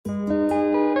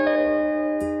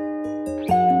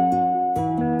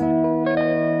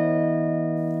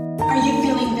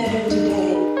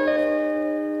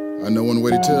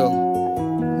way to tell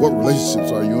what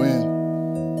relationships are you in.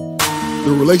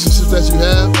 The relationships that you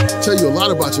have tell you a lot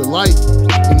about your life,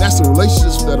 and that's the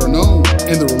relationships that are known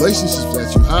and the relationships that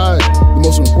you hide. The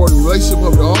most important relationship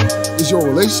of it all is your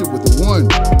relationship with the one.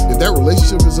 If that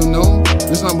relationship is unknown,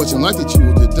 there's not much in life that you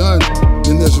will get done.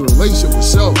 Then there's a relationship with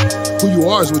self. Who you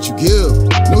are is what you give.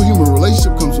 No human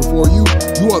relationship comes before you.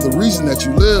 You are the reason that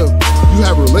you live. You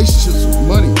have relationships with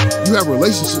money. You have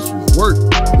relationships with work.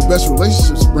 The best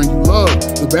relationships bring you love.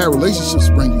 The bad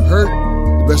relationships bring you hurt.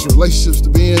 The best relationships to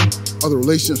be in are the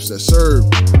relationships that serve.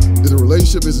 If the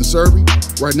relationship isn't serving,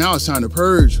 right now it's time to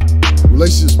purge.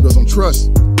 Relationships built on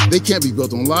trust, they can't be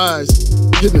built on lies.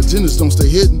 Hidden agendas don't stay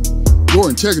hidden. Your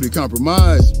integrity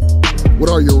compromised. What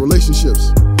are your relationships?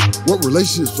 What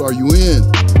relationships are you in?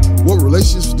 What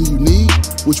relationships do you need?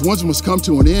 Which ones must come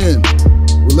to an end?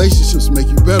 Relationships make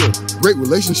you better. Great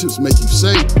relationships make you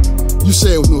safe. You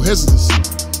say it with no hesitancy.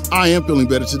 I am feeling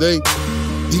better today.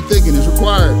 Deep thinking is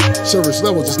required. Service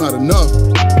level just not enough.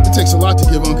 It takes a lot to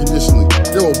give unconditionally.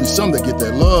 There will be some that get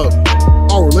that love.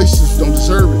 All relationships don't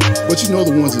deserve it, but you know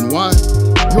the ones and why.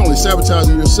 You're only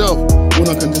sabotaging yourself when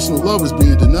unconditional love is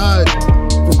being denied.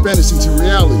 From fantasy to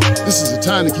reality, this is a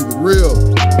time to keep it real.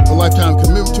 A lifetime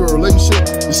commitment to a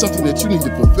relationship is something that you need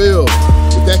to fulfill.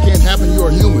 If that can't happen, you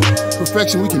are human.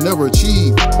 Perfection we can never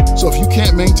achieve. So if you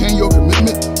can't maintain your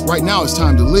commitment, right now it's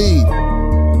time to leave.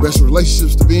 The best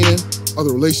relationships to be in are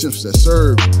the relationships that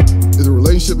serve. If the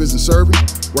relationship isn't serving,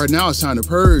 right now it's time to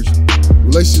purge.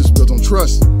 Relationships built on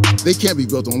trust, they can't be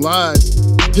built on lies.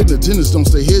 Hidden agendas don't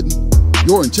stay hidden.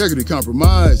 Your integrity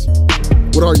compromised.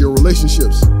 What are your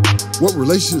relationships? What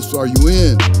relationships are you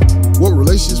in? What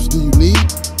relationships do you need?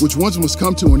 Which ones must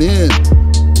come to an end?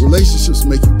 Relationships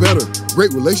make you better.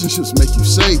 Great relationships make you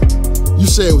safe. You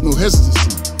say it with no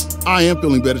hesitancy. I am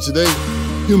feeling better today.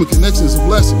 Human connection is a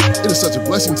blessing. It is such a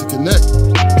blessing to connect.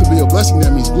 To be a blessing,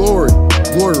 that means glory.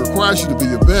 Glory requires you to be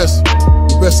your best.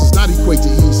 The best does not equate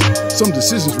to easy. Some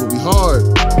decisions will be hard.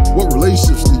 What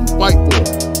relationships do you fight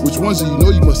for? Which ones do you know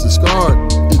you must discard?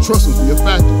 And trust must be a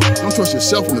factor. Don't trust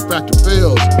yourself when the factor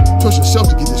fails. Trust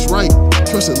yourself to get this right.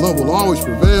 Trust that love will always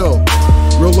prevail.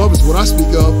 Real love is what I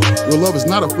speak of. Real love is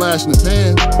not a flash in the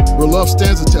pan. Real love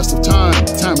stands the test of time.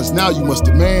 Time is now, you must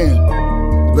demand.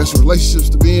 The best relationships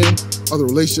to be in are the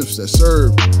relationships that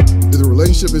serve. If the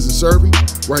relationship isn't serving,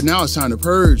 right now it's time to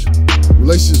purge.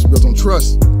 Relationships built on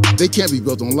trust, they can't be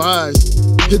built on lies.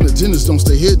 Hidden agendas don't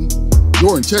stay hidden.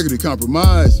 Your integrity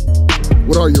compromised.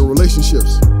 What are your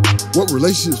relationships? What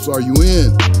relationships are you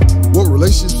in? What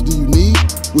relationships do you need?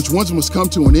 Which ones must come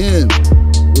to an end?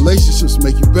 Relationships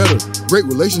make you better. Great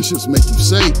relationships make you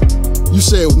safe. You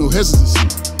say it with no hesitancy.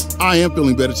 I am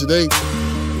feeling better today.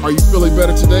 Are you feeling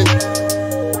better today?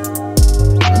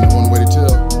 And one way to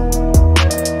tell.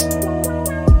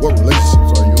 What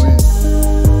relationships are you in?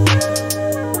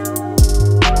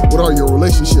 What are your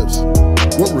relationships?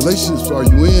 What relationships are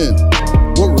you in?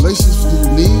 What relationships do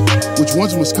you need? Which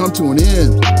ones must come to an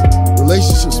end?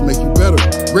 Relationships make you better.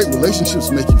 Great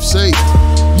relationships make you safe.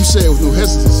 You say it with no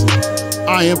hesitancy.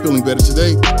 I am feeling better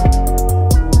today.